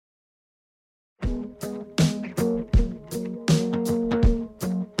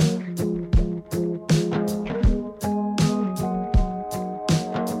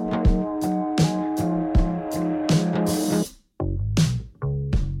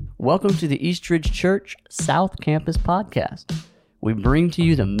Welcome to the Eastridge Church South Campus podcast. We bring to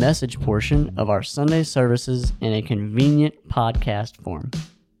you the message portion of our Sunday services in a convenient podcast form.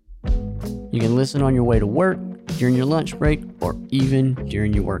 You can listen on your way to work, during your lunch break, or even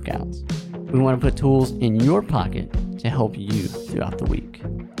during your workouts. We want to put tools in your pocket to help you throughout the week.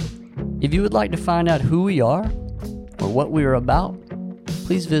 If you would like to find out who we are or what we are about,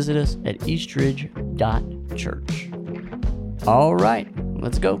 please visit us at eastridge.church. All right,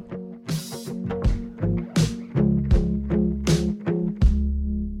 let's go.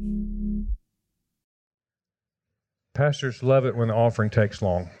 Pastors love it when the offering takes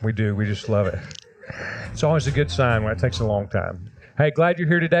long. We do. We just love it. It's always a good sign when it takes a long time. Hey, glad you're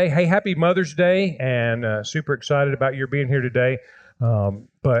here today. Hey, happy Mother's Day, and super excited about your being here today.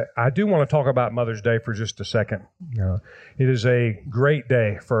 But I do want to talk about Mother's Day for just a second. It is a great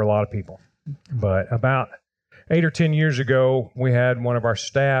day for a lot of people. But about 8 or 10 years ago, we had one of our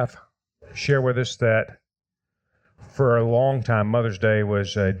staff share with us that for a long time, Mother's Day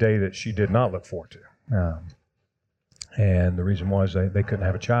was a day that she did not look forward to. And the reason was they couldn't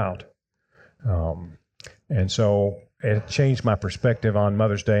have a child. And so it changed my perspective on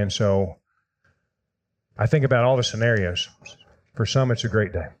Mother's Day. And so I think about all the scenarios. For some, it's a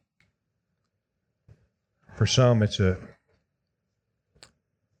great day. For some, it's a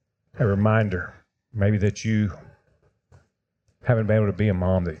reminder, maybe that you haven't been able to be a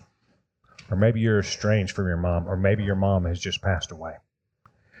mom, or maybe you're estranged from your mom, or maybe your mom has just passed away.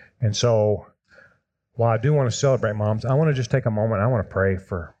 And so while I do want to celebrate moms, I want to just take a moment. I want to pray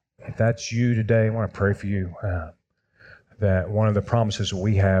for, if that's you today, I want to pray for you that one of the promises that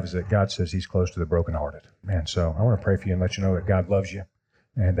we have is that God says He's close to the brokenhearted. And so I want to pray for you and let you know that God loves you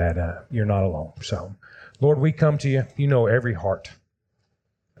and that you're not alone. So, Lord, we come to you. You know every heart.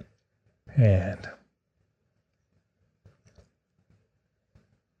 And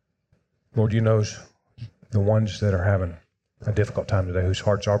Lord, you know the ones that are having a difficult time today, whose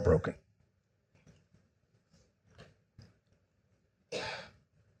hearts are broken.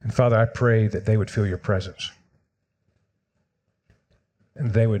 And Father, I pray that they would feel your presence.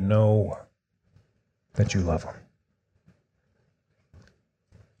 And they would know that you love them.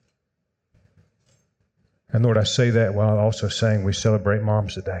 And Lord, I say that while also saying we celebrate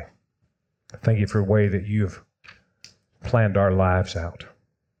moms today. Thank you for the way that you've planned our lives out.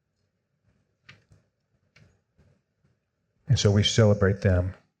 And so we celebrate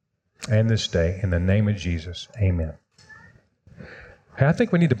them and this day in the name of Jesus. Amen. Hey, I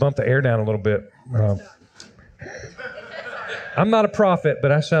think we need to bump the air down a little bit. I'm not a prophet,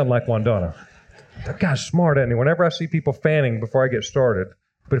 but I sound like one, don't I? That guy's smart, isn't he? Whenever I see people fanning before I get started.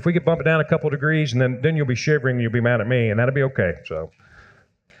 But if we could bump it down a couple degrees, and then you'll be shivering, and you'll be mad at me, and that'll be okay. So,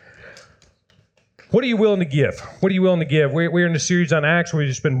 what are you willing to give? What are you willing to give? We're in the series on Acts. We've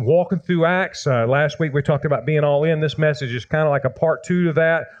just been walking through Acts. Last week we talked about being all in. This message is kind of like a part 2 to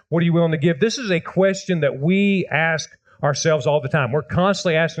that. What are you willing to give? This is a question that we ask ourselves all the time. We're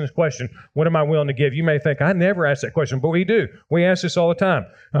constantly asking this question, what am I willing to give? You may think, I never ask that question, but we do. We ask this all the time.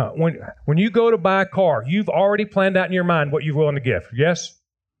 When you go to buy a car, you've already planned out in your mind what you're willing to give, yes?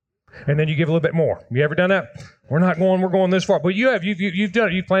 And then you give a little bit more. You ever done that? We're going this far. But you have. You've done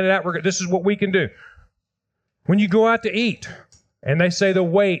it. You've planned it out. This is what we can do. When you go out to eat, and they say the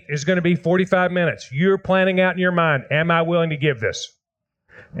wait is going to be 45 minutes, you're planning out in your mind, am I willing to give this?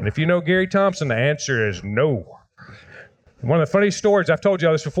 And if you know Gary Thompson, the answer is no. One of the funny stories, I've told you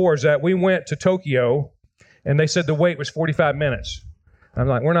all this before, is that we went to Tokyo, and they said the wait was 45 minutes. I'm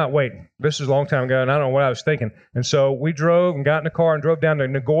like, we're not waiting. This is a long time ago, and I don't know what I was thinking. And so we drove and got in the car and drove down to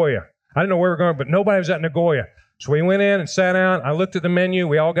Nagoya. I didn't know where we were going, but nobody was at Nagoya. So we went in and sat down. I looked at the menu.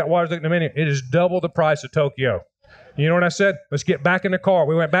 We all got waters looking at the menu. It is double the price of Tokyo. You know what I said? Let's get back in the car.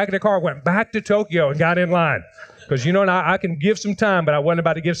 We went back in the car, went back to Tokyo, and got in line. Because, you know, I can give some time, but I wasn't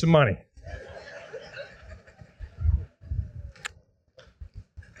about to give some money.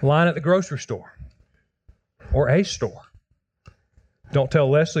 Line at the grocery store or a store. Don't tell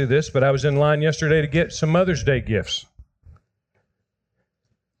Leslie this, but I was in line yesterday to get some Mother's Day gifts.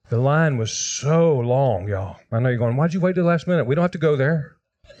 The line was so long, y'all. I know you're going, why'd you wait till the last minute? We don't have to go there.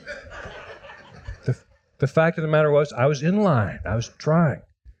 The fact of the matter was, I was in line. I was trying.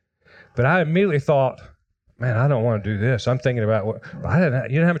 But I immediately thought, man, I don't want to do this. I'm thinking about, you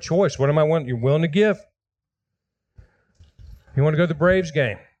didn't have a choice. What am I willing? You're willing to give. You want to go to the Braves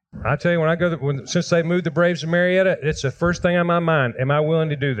game? I tell you, since they moved the Braves to Marietta, it's the first thing on my mind. Am I willing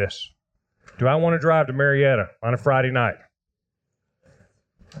to do this? Do I want to drive to Marietta on a Friday night?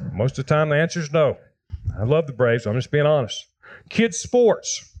 Most of the time, the answer is no. I love the Braves. I'm just being honest. Kids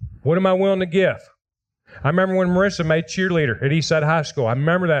sports. What am I willing to give? I remember when Marissa made cheerleader at Eastside High School. I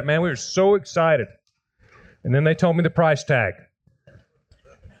remember that, man. We were so excited. And then they told me the price tag.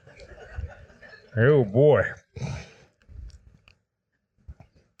 Oh, boy.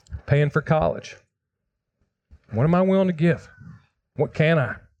 Paying for college. What am I willing to give? What can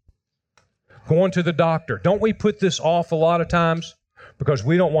I? Going to the doctor. Don't we put this off a lot of times? Because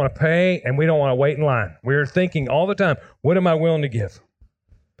we don't want to pay and we don't want to wait in line. We're thinking all the time, what am I willing to give?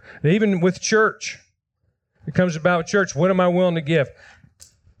 And even with church, it comes about church, what am I willing to give?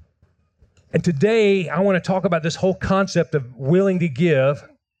 And today, I want to talk about this whole concept of willing to give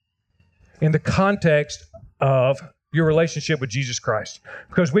in the context of your relationship with Jesus Christ.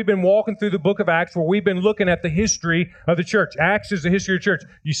 Because we've been walking through the book of Acts where we've been looking at the history of the church. Acts is the history of the church.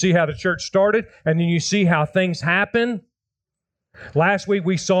 You see how the church started, and then you see how things happen. Last week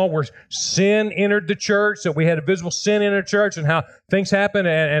we saw where sin entered the church, so we had a visible sin in the church and how things happened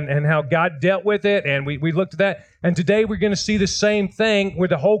and how God dealt with it, and we looked at that. And today we're going to see the same thing where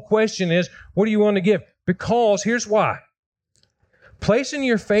the whole question is, what do you want to give? Because here's why. Placing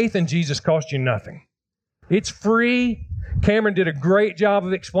your faith in Jesus costs you nothing. It's free. Cameron did a great job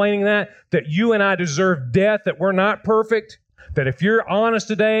of explaining that you and I deserve death, that we're not perfect, that if you're honest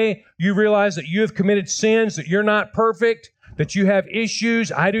today, you realize that you have committed sins, that you're not perfect, that you have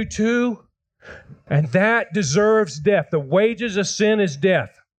issues. I do too. And that deserves death. The wages of sin is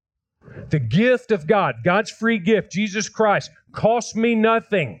death. The gift of God, God's free gift, Jesus Christ, costs me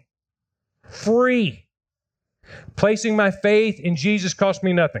nothing. Free. Placing my faith in Jesus costs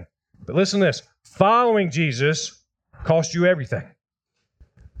me nothing. But listen to this. Following Jesus costs you everything.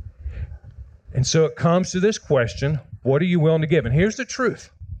 And so it comes to this question, what are you willing to give? And here's the truth.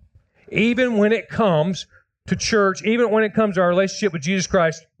 Even when it comes to church, even when it comes to our relationship with Jesus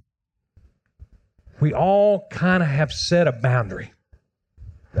Christ, we all kind of have set a boundary.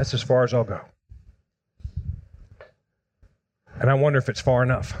 That's as far as I'll go. And I wonder if it's far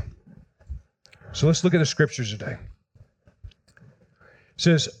enough. So let's look at the scriptures today. It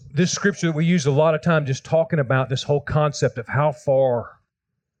says, this scripture that we use a lot of time just talking about this whole concept of how far.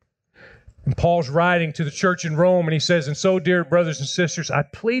 And Paul's writing to the church in Rome, and he says, and so, dear brothers and sisters, I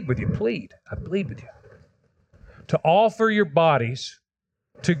plead with you, I plead with you, to offer your bodies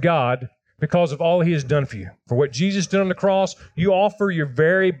to God because of all He has done for you. For what Jesus did on the cross, you offer your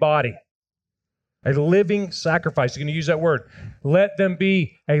very body, a living sacrifice. You're going to use that word. Let them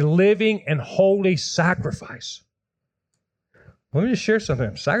be a living and holy sacrifice. Let me just share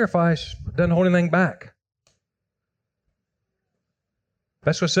something. Sacrifice doesn't hold anything back.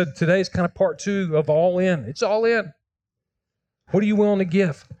 That's what I said today is kind of part 2 of all in. It's all in. What are you willing to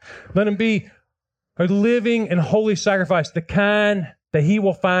give? Let them be a living and holy sacrifice, the kind that He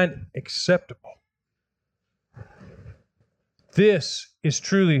will find acceptable. This is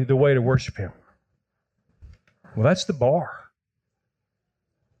truly the way to worship Him. Well, that's the bar.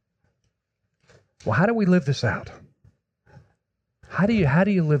 Well, how do we live this out? How do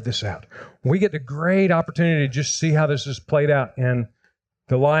you live this out? We get the great opportunity to just see how this is played out in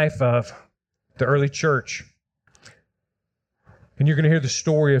the life of the early church. And you're going to hear the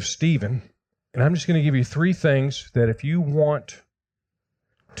story of Stephen. And I'm just going to give you 3 things that if you want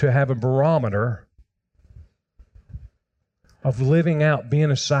to have a barometer of living out,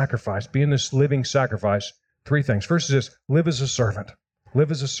 being a sacrifice, being this living sacrifice, 3 things. First is this, live as a servant.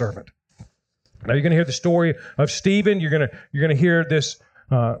 Live as a servant. Now you're going to hear the story of Stephen. You're going to hear this,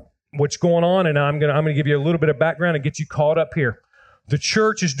 what's going on, and I'm going to give you a little bit of background and get you caught up here. The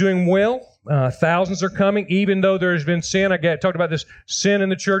church is doing well. Thousands are coming, even though there's been sin. I talked about this sin in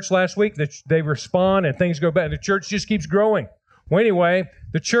the church last week, that they respond and things go bad. The church just keeps growing. Well, anyway,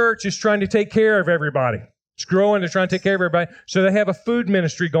 the church is trying to take care of everybody. It's growing. They're trying to take care of everybody. So they have a food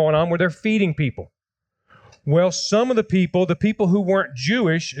ministry going on where they're feeding people. Well, some of the people who weren't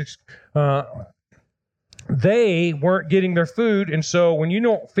Jewish, they weren't getting their food. And so when you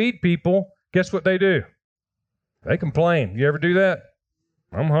don't feed people, guess what they do? They complain. You ever do that?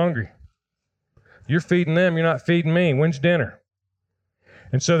 I'm hungry. You're feeding them. You're not feeding me. When's dinner?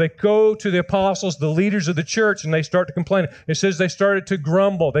 And so they go to the apostles, the leaders of the church, and they start to complain. It says they started to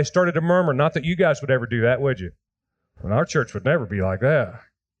grumble. They started to murmur. Not that you guys would ever do that, would you? Well, our church would never be like that.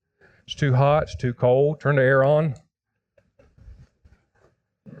 It's too hot. It's too cold. Turn the air on.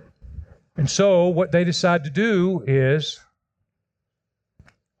 And so what they decide to do is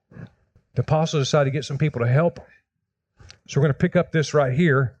the apostles decide to get some people to help them. So we're going to pick up this right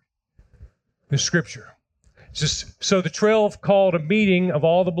here, this scripture. So the 12 called a meeting of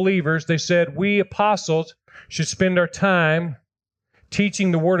all the believers. They said, we apostles should spend our time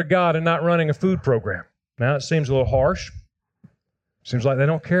teaching the Word of God and not running a food program. Now, it seems a little harsh. Seems like they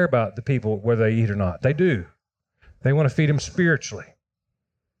don't care about the people whether they eat or not. They do. They want to feed them spiritually.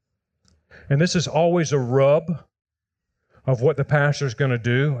 And this is always a rub of what the pastor is going to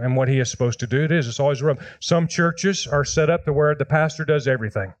do and what he is supposed to do. It's always a rub. Some churches are set up to where the pastor does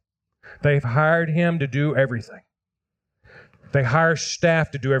everything. They've hired him to do everything. They hire staff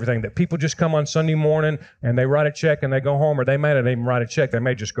to do everything. That people just come on Sunday morning and they write a check and they go home, or they may not even write a check. They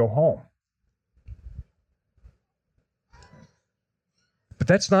may just go home. But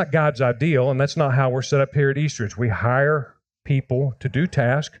that's not God's ideal, and that's not how we're set up here at Eastridge. We hire people to do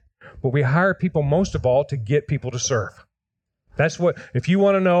tasks, but we hire people most of all to get people to serve. That's what, if you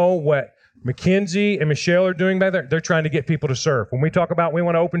want to know what Mackenzie and Michelle are doing back there, they're trying to get people to serve. When we talk about we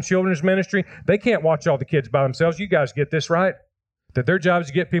want to open children's ministry, they can't watch all the kids by themselves. You guys get this, right? That their job is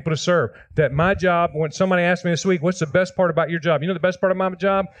to get people to serve. That my job, when somebody asked me this week, what's the best part about your job? You know the best part of my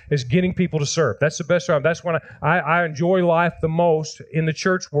job is getting people to serve. That's the best job. That's when I enjoy life the most in the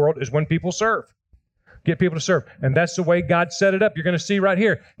church world, is when people serve. Get people to serve. And that's the way God set it up. You're going to see right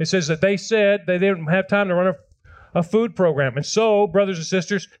here. It says that they said they didn't have time to run a food program. And so, brothers and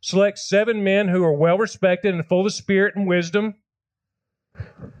sisters, select 7 men who are well-respected and full of spirit and wisdom.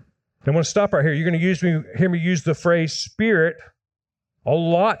 I want to stop right here. You're going to hear me use the phrase spirit a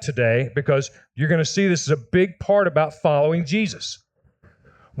lot today, because you're going to see this is a big part about following Jesus.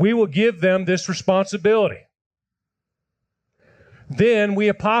 We will give them this responsibility. Then we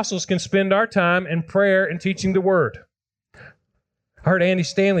apostles can spend our time in prayer and teaching the word. I heard Andy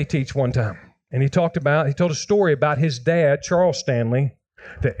Stanley teach one time, and he told a story about his dad, Charles Stanley,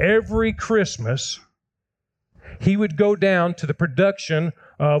 that every Christmas he would go down to the production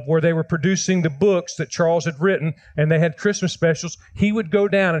of where they were producing the books that Charles had written, and they had Christmas specials. He would go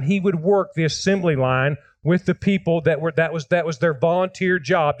down and he would work the assembly line with the people that was their volunteer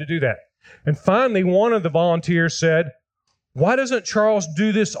job to do that. And finally, one of the volunteers said, "Why doesn't Charles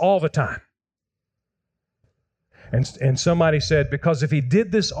do this all the time?" And somebody said, "Because if he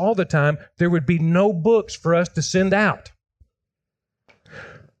did this all the time, there would be no books for us to send out."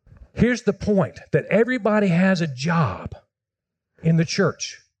 Here's the point, that everybody has a job in the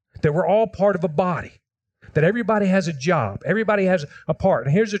church, that we're all part of a body, that everybody has a job, everybody has a part.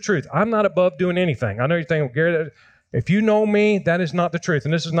 And here's the truth. I'm not above doing anything. I know you're thinking, Gary, if you know me, that is not the truth.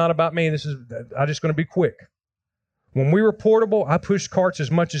 And this is not about me. I'm just going to be quick. When we were portable, I pushed carts as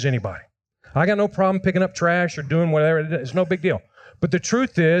much as anybody. I got no problem picking up trash or doing whatever. It's no big deal. But the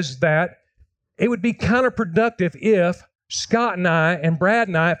truth is that it would be counterproductive if Scott and I and Brad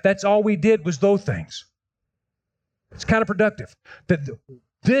and I, if that's all we did was those things. It's counterproductive. That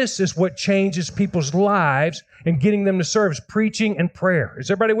this is what changes people's lives and getting them to serve, is preaching and prayer. Is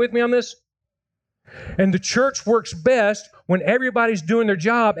everybody with me on this? And the church works best when everybody's doing their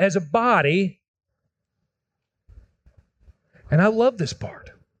job as a body. And I love this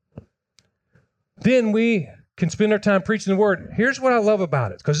part. Then we can spend our time preaching the word. Here's what I love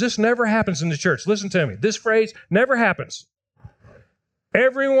about it, because this never happens in the church. Listen to me. This phrase never happens.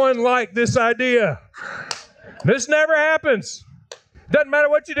 Everyone liked this idea. This never happens. Doesn't matter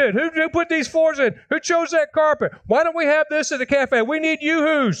what you did. Who put these floors in? Who chose that carpet? Why don't we have this at the cafe? We need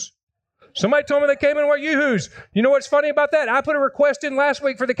yoo-hoos. Somebody told me they came in with yoo-hoos. You know what's funny about that? I put a request in last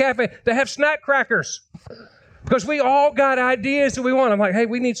week for the cafe to have snack crackers. Because we all got ideas that we want. I'm like, hey,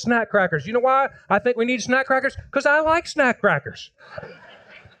 we need snack crackers. You know why I think we need snack crackers? Because I like snack crackers.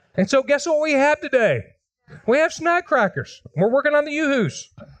 And so guess what we have today? We have snack crackers. We're working on the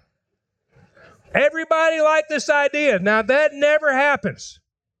yoo-hoos. Everybody liked this idea. Now, that never happens.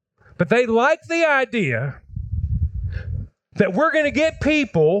 But they like the idea that we're going to get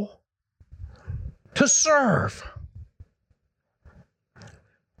people to serve.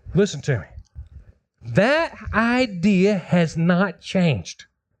 Listen to me. That idea has not changed.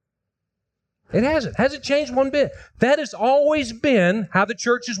 It hasn't. Hasn't changed one bit. That has always been how the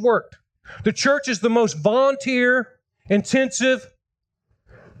church has worked. The church is the most volunteer-intensive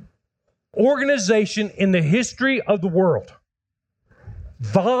organization in the history of the world.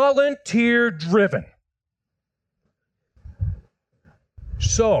 Volunteer-driven.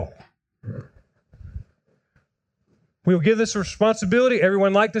 So, we'll give this responsibility.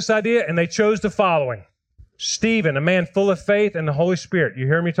 Everyone liked this idea, and they chose the following. Stephen, a man full of faith and the Holy Spirit. You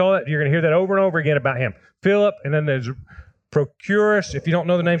hear me tell that? You're going to hear that over and over again about him. Philip, and then there's Prochorus. If you don't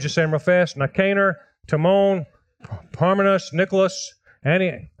know the names, just say them real fast. Nicanor, Timon, Parmenas, Nicholas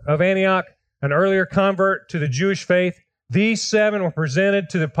of Antioch, an earlier convert to the Jewish faith. These 7 were presented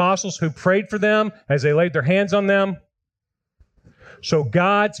to the apostles, who prayed for them as they laid their hands on them. So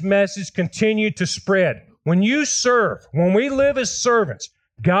God's message continued to spread. When you serve, when we live as servants,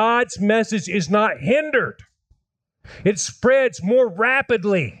 God's message is not hindered. It spreads more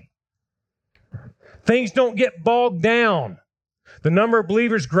rapidly. Things don't get bogged down. The number of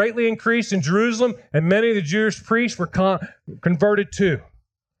believers greatly increased in Jerusalem, and many of the Jewish priests were converted too.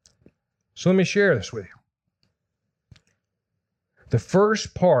 So let me share this with you. The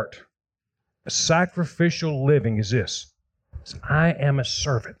first part of sacrificial living is this. I am a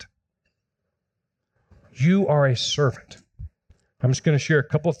servant. You are a servant. I'm just going to share a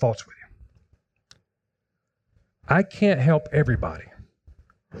couple of thoughts with you. I can't help everybody,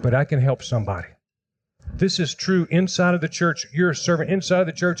 but I can help somebody. This is true inside of the church. You're a servant inside of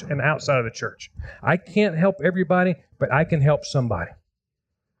the church and outside of the church. I can't help everybody, but I can help somebody.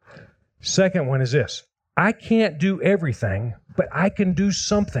 Second one is this. I can't do everything, but I can do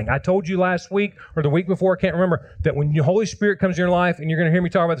something. I told you last week or the week before, I can't remember, that when the Holy Spirit comes in your life, and you're going to hear me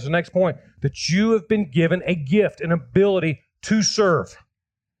talk about this in the next point, that you have been given a gift, an ability to serve.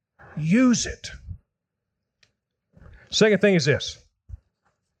 Use it. Second thing is this.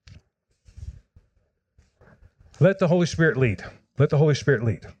 Let the Holy Spirit lead. Let the Holy Spirit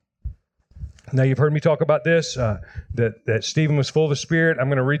lead. Now, you've heard me talk about this, that Stephen was full of the Spirit. I'm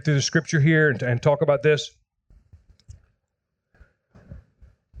going to read through the scripture here and talk about this.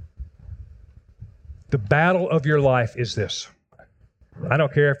 The battle of your life is this. I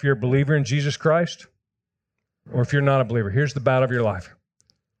don't care if you're a believer in Jesus Christ or if you're not a believer. Here's the battle of your life.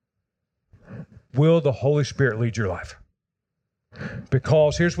 Will the Holy Spirit lead your life?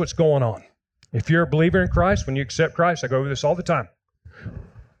 Because here's what's going on. If you're a believer in Christ, when you accept Christ, I go over this all the time.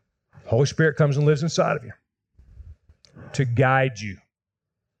 Holy Spirit comes and lives inside of you to guide you.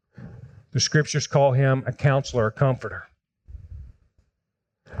 The scriptures call him a counselor, a comforter.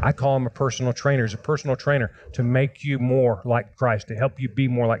 I call him a personal trainer. He's a personal trainer to make you more like Christ, to help you be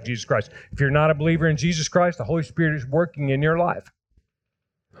more like Jesus Christ. If you're not a believer in Jesus Christ, the Holy Spirit is working in your life,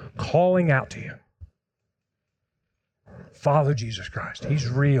 calling out to you. Follow Jesus Christ. He's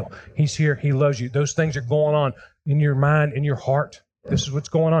real. He's here. He loves you. Those things are going on in your mind, in your heart. This is what's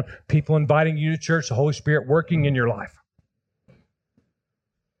going on. People inviting you to church, the Holy Spirit working in your life.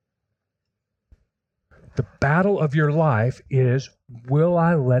 The battle of your life is, will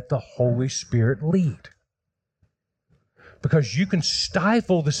I let the Holy Spirit lead? Because you can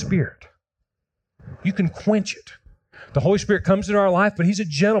stifle the Spirit. You can quench it. The Holy Spirit comes into our life, but he's a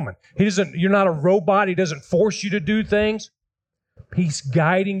gentleman. You're not a robot. He doesn't force you to do things. He's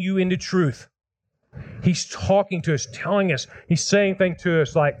guiding you into truth. He's talking to us, telling us. He's saying things to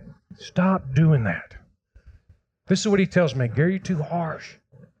us like, stop doing that. This is what he tells me. Gary, you're too harsh.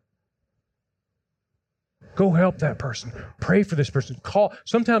 Go help that person. Pray for this person. Call.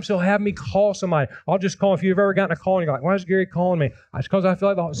 Sometimes he'll have me call somebody. I'll just call. If you've ever gotten a call and you're like, why is Gary calling me? It's because I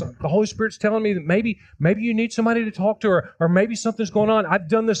feel like the Holy Spirit's telling me that maybe you need somebody to talk to, or maybe something's going on. I've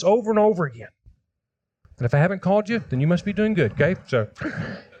done this over and over again. And if I haven't called you, then you must be doing good, okay? So,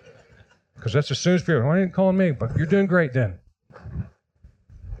 because that's as soon as people, why aren't you calling me? But you're doing great then.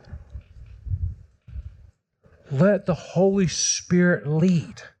 Let the Holy Spirit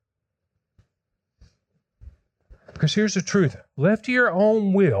lead. Because here's the truth. Left to your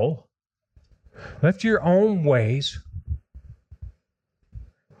own will, left to your own ways,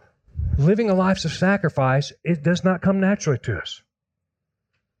 living a life of sacrifice, it does not come naturally to us.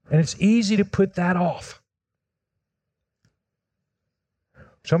 And it's easy to put that off.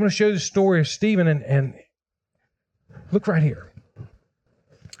 So I'm going to show you the story of Stephen, and look right here.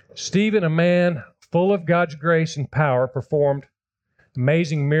 Stephen, a man full of God's grace and power, performed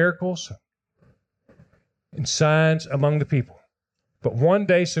amazing miracles and signs among the people. But one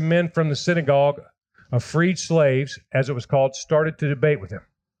day, some men from the synagogue of freed slaves, as it was called, started to debate with him.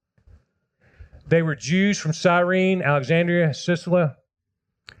 They were Jews from Cyrene, Alexandria, Sicily,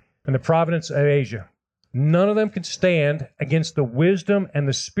 and the province of Asia. None of them could stand against the wisdom and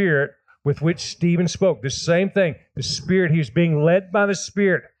the spirit with which Stephen spoke. The same thing, the Spirit, he was being led by the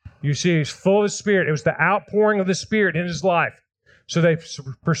Spirit. You see, he's full of the Spirit. It was the outpouring of the Spirit in his life. So they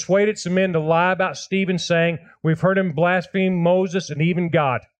persuaded some men to lie about Stephen, saying, we've heard him blaspheme Moses and even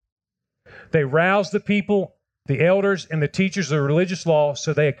God. They roused the people, the elders, and the teachers of the religious law,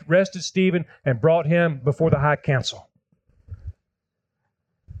 so they arrested Stephen and brought him before the high council.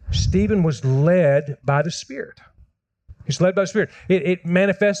 Stephen was led by the Spirit. He's led by the Spirit. It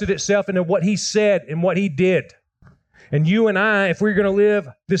manifested itself into what he said and what he did. And you and I, if we're going to live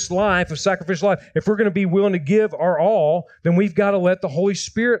this life, a sacrificial life, if we're going to be willing to give our all, then we've got to let the Holy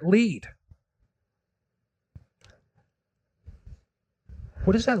Spirit lead.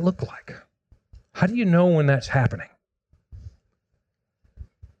 What does that look like? How do you know when that's happening?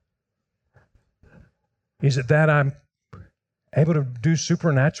 Is it that I'm able to do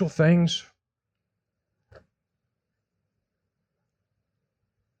supernatural things?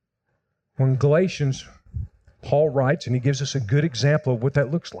 When Galatians, Paul writes, and he gives us a good example of what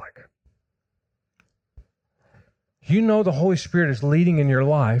that looks like. You know the Holy Spirit is leading in your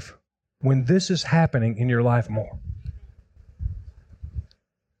life when this is happening in your life more.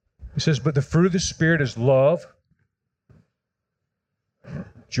 He says, but the fruit of the Spirit is love,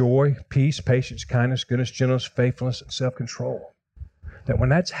 joy, peace, patience, kindness, goodness, gentleness, faithfulness, and self-control. That when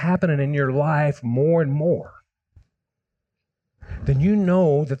that's happening in your life more and more, then you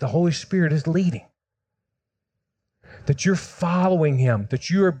know that the Holy Spirit is leading. That you're following Him, that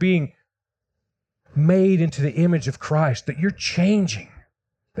you are being made into the image of Christ, that you're changing,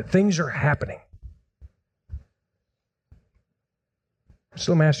 that things are happening.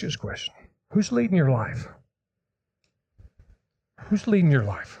 So let me ask you this question. Who's leading your life? Who's leading your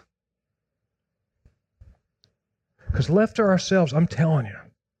life? Because left to ourselves, I'm telling you,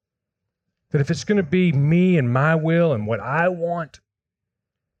 that if it's going to be me and my will and what I want,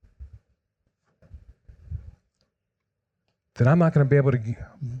 then I'm not going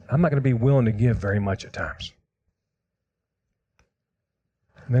to be willing to give very much at times.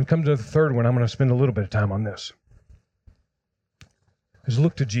 And then comes to the third one. I'm going to spend a little bit of time on this. Is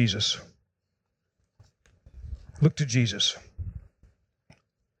look to Jesus. Look to Jesus.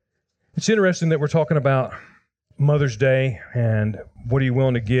 It's interesting that we're talking about Mother's Day and what are you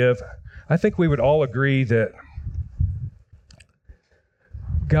willing to give. I think we would all agree that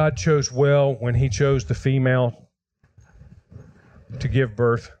God chose well when He chose the female to give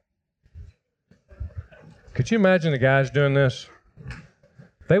birth. Could you imagine the guys doing this?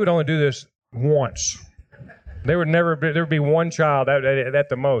 They would only do this once. There would be one child at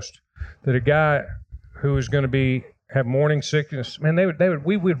the most. That a guy who was going to have morning sickness, man,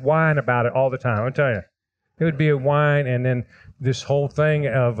 we would whine about it all the time. I'll tell you, it would be a whine, and then this whole thing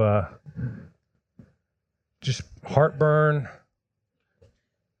of just heartburn.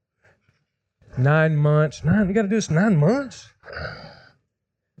 9 months. You got to do this 9 months.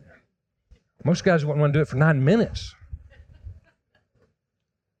 Most guys wouldn't want to do it for 9 minutes.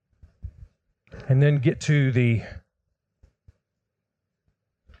 And then get to the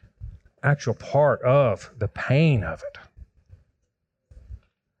actual part of the pain of it.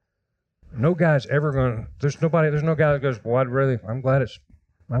 No guy's ever going to, there's no guy that goes, well,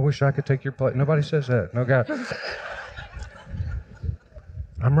 I wish I could take your place. Nobody says that. No guy.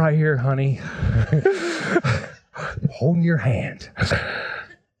 I'm right here, honey. Holding your hand.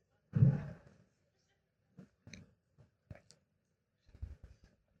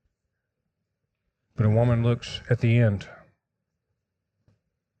 But a woman looks at the end.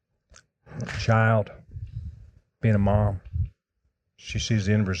 A child, being a mom, she sees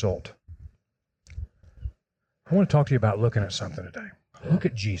the end result. I want to talk to you about looking at something today. Look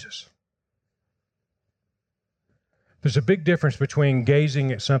at Jesus. There's a big difference between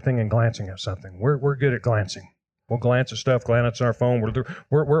gazing at something and glancing at something. We're good at glancing. We'll glance at stuff, glance at our phone. We're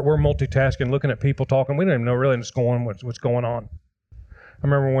multitasking, looking at people talking. We don't even know really what's going on. I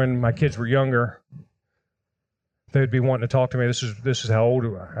remember when my kids were younger, they would be wanting to talk to me. This is how old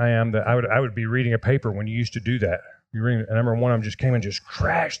I am. That I would be reading a paper when you used to do that. And I remember one of them just came and just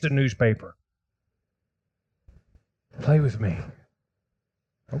crashed the newspaper. Play with me.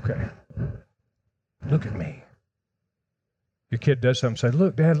 Okay. Look at me. Your kid does something, say,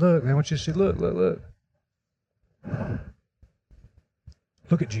 look, Dad, look. I want you to see, look.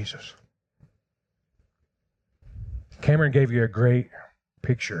 Look at Jesus. Cameron gave you a great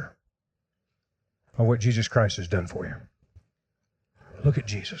picture of what Jesus Christ has done for you. Look at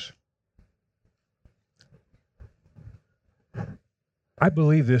Jesus. I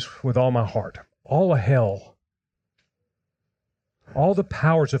believe this with all my heart. All of hell, all the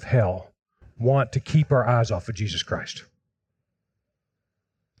powers of hell want to keep our eyes off of Jesus Christ.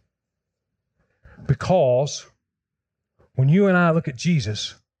 Because when you and I look at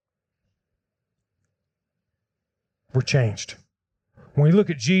Jesus, we're changed. When we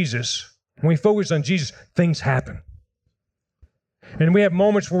look at Jesus, when we focus on Jesus, things happen. And we have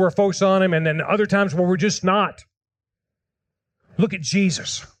moments where we're focused on Him, and then other times where we're just not. Look at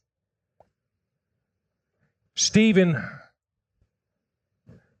Jesus. Stephen,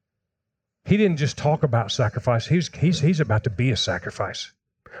 he didn't just talk about sacrifice. He's about to be a sacrifice.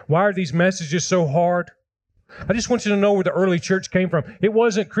 Why are these messages so hard? I just want you to know where the early church came from. It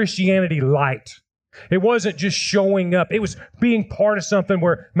wasn't Christianity light. It wasn't just showing up. It was being part of something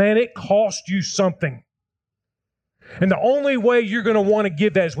where, man, it cost you something. And the only way you're going to want to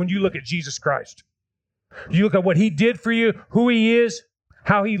give that is when you look at Jesus Christ. You look at what He did for you, who He is,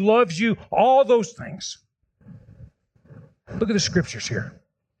 how He loves you, all those things. Look at the scriptures here.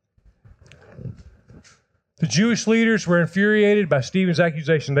 The Jewish leaders were infuriated by Stephen's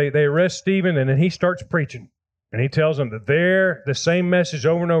accusation. They arrest Stephen, and then he starts preaching. And he tells them that they're the same message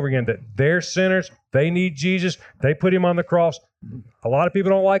over and over again, that they're sinners, they need Jesus, they put him on the cross. A lot of people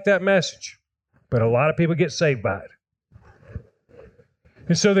don't like that message, but a lot of people get saved by it.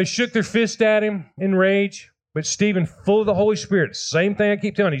 And so they shook their fist at him in rage, but Stephen, full of the Holy Spirit, same thing I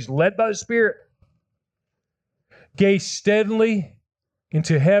keep telling you, he's led by the Spirit, gazed steadily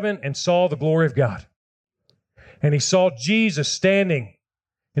into heaven and saw the glory of God. And he saw Jesus standing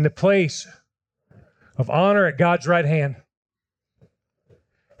in the place of honor at God's right hand.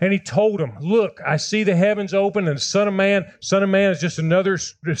 And he told him, look, I see the heavens open and the Son of Man is just another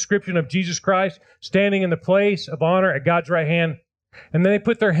description of Jesus Christ standing in the place of honor at God's right hand. And then they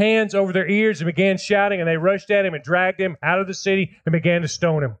put their hands over their ears and began shouting, and they rushed at him and dragged him out of the city and began to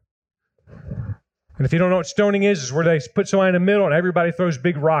stone him. And if you don't know what stoning is where they put somebody in the middle and everybody throws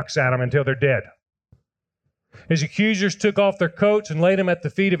big rocks at them until they're dead. His accusers took off their coats and laid them at the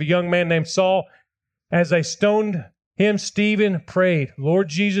feet of a young man named Saul. As they stoned him, Stephen prayed, Lord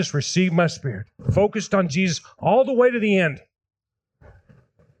Jesus, receive my spirit. Focused on Jesus all the way to the end.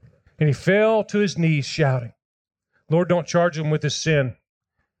 And he fell to his knees shouting, Lord, don't charge him with his sin.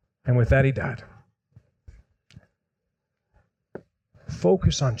 And with that, he died.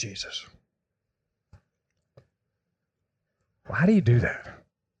 Focus on Jesus. Well, how do you do that?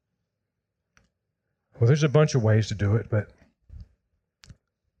 Well, there's a bunch of ways to do it, but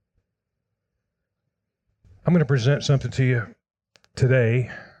I'm going to present something to you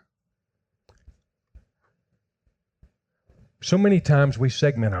today. So many times we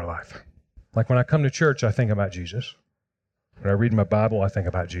segment our life. Like when I come to church, I think about Jesus. When I read my Bible, I think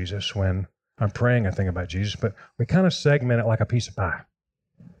about Jesus. When I'm praying, I think about Jesus. But we kind of segment it like a piece of pie.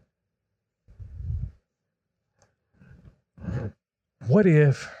 What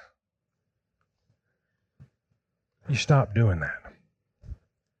if you stop doing that?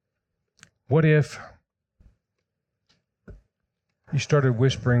 What if you started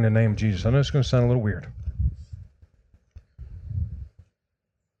whispering the name of Jesus? I know it's going to sound a little weird.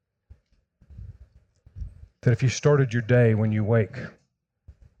 That if you started your day when you wake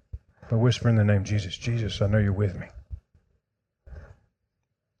by whispering the name Jesus, Jesus, I know you're with me.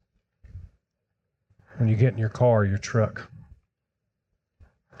 When you get in your car or your truck,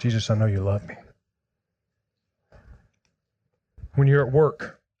 Jesus, I know you love me. When you're at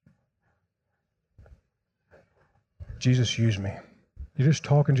work, Jesus, use me. You're just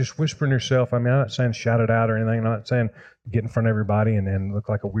talking, just whispering to yourself. I mean, I'm not saying shout it out or anything. I'm not saying get in front of everybody and look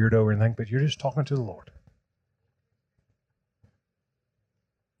like a weirdo or anything, but you're just talking to the Lord.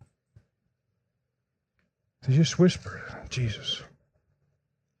 So just whisper, Jesus.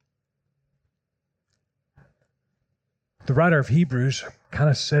 The writer of Hebrews kind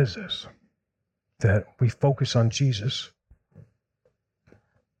of says this, that we focus on Jesus.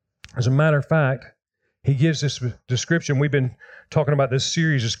 As a matter of fact, he gives this description. We've been talking about this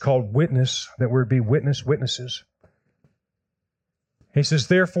series. It's called Witness, that we're to be witnesses. He says,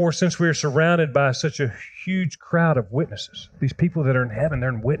 therefore, since we are surrounded by such a huge crowd of witnesses, these people that are in heaven,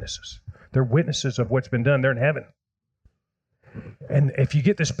 they're witnesses. They're witnesses of what's been done. They're in heaven. And if you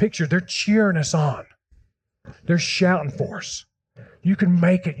get this picture, they're cheering us on. They're shouting for us. You can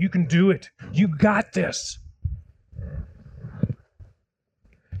make it. You can do it. You got this.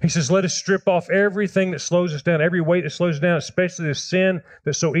 He says, let us strip off everything that slows us down, every weight that slows us down, especially the sin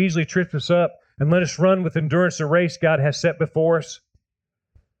that so easily trips us up, and let us run with endurance the race God has set before us.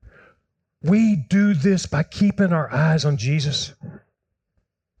 We do this by keeping our eyes on Jesus,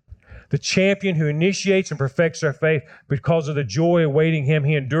 the champion who initiates and perfects our faith. Because of the joy awaiting him,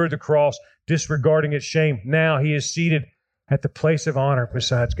 he endured the cross, disregarding its shame. Now he is seated at the place of honor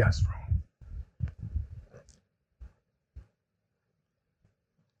beside God's throne.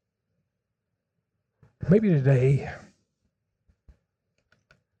 Maybe today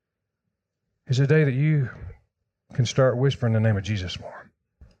is a day that you can start whispering the name of Jesus more.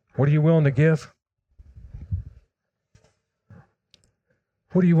 What are you willing to give?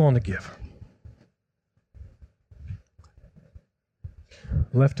 What are you willing to give?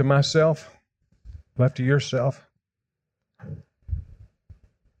 Left to myself? Left to yourself?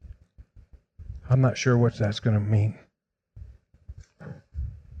 I'm not sure what that's going to mean.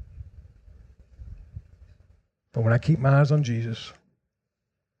 But when I keep my eyes on Jesus,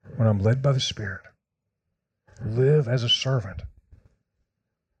 when I'm led by the Spirit, live as a servant,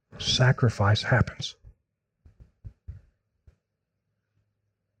 sacrifice happens.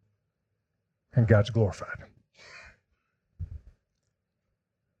 And God's glorified.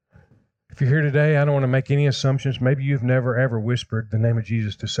 If you're here today, I don't want to make any assumptions. Maybe you've never, ever whispered the name of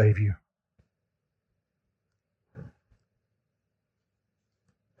Jesus to save you.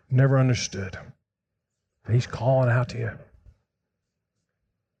 never understood. He's calling out to you.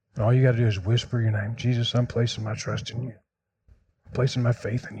 And all you got to do is whisper your name. Jesus, I'm placing my trust in you. I'm placing my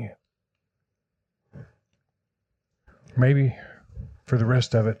faith in you. Maybe for the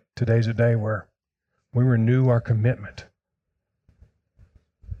rest of it, today's a day where we renew our commitment.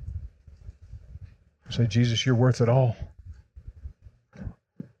 Say, Jesus, you're worth it all.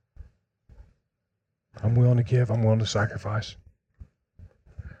 I'm willing to give. I'm willing to sacrifice.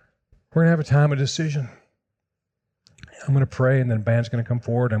 We're going to have a time of decision. I'm going to pray, and then the band's going to come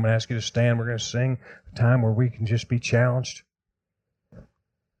forward. I'm going to ask you to stand. We're going to sing a time where we can just be challenged.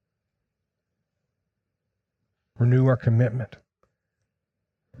 Renew our commitment.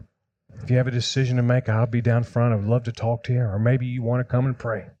 If you have a decision to make, I'll be down front. I would love to talk to you. Or maybe you want to come and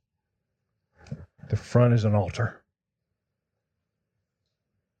pray. The front is an altar.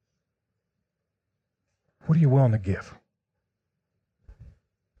 What are you willing to give?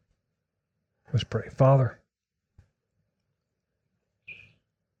 Let's pray. Father,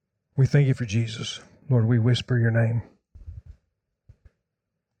 we thank you for Jesus. Lord, we whisper your name.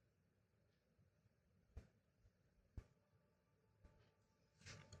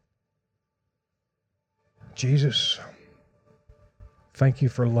 Jesus, thank you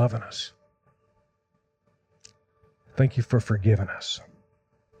for loving us. Thank you for forgiving us.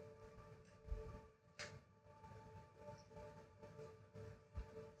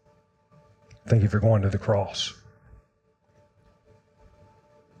 Thank you for going to the cross.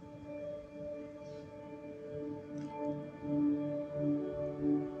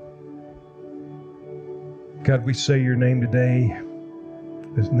 God, we say your name today,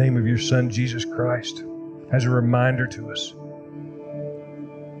 the name of your Son, Jesus Christ, as a reminder to us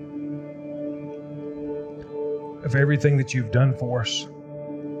of everything that you've done for us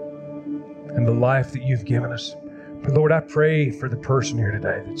and the life that you've given us. But Lord, I pray for the person here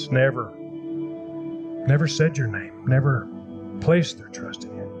today that's never said your name, never placed their trust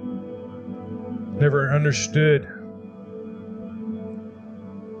in you, never understood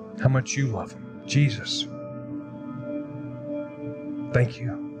how much you love them. Jesus, thank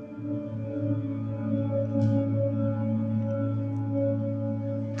you.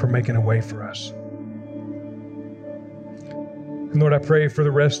 For making a way for us. And Lord, I pray for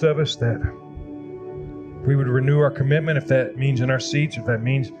the rest of us that we would renew our commitment, if that means in our seats, if that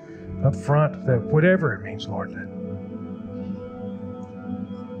means up front, that whatever it means, Lord, that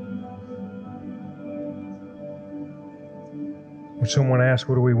when someone asks,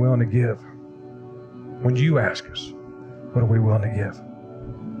 what are we willing to give? When you ask us, what are we willing to give?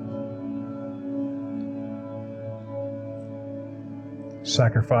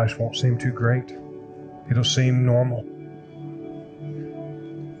 Sacrifice won't seem too great. It'll seem normal.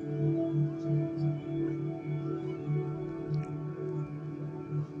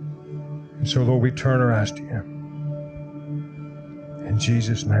 And so, Lord, we turn our eyes to you. In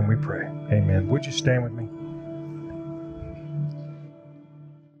Jesus' name we pray. Amen. Would you stand with me?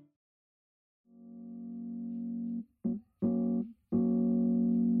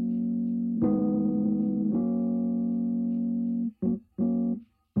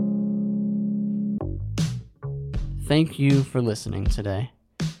 Thank you for listening today.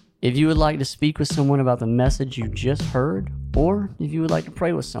 If you would like to speak with someone about the message you just heard, or if you would like to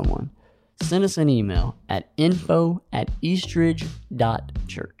pray with someone, send us an email at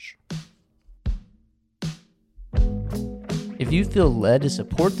info@eastridge.church. If you feel led to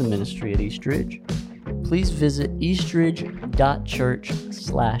support the ministry at Eastridge, please visit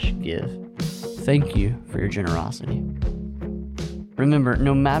eastridge.church/give. Thank you for your generosity. Remember,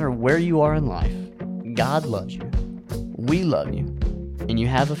 no matter where you are in life, God loves you. We love you, and you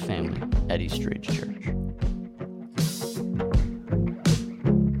have a family at Eastridge Church.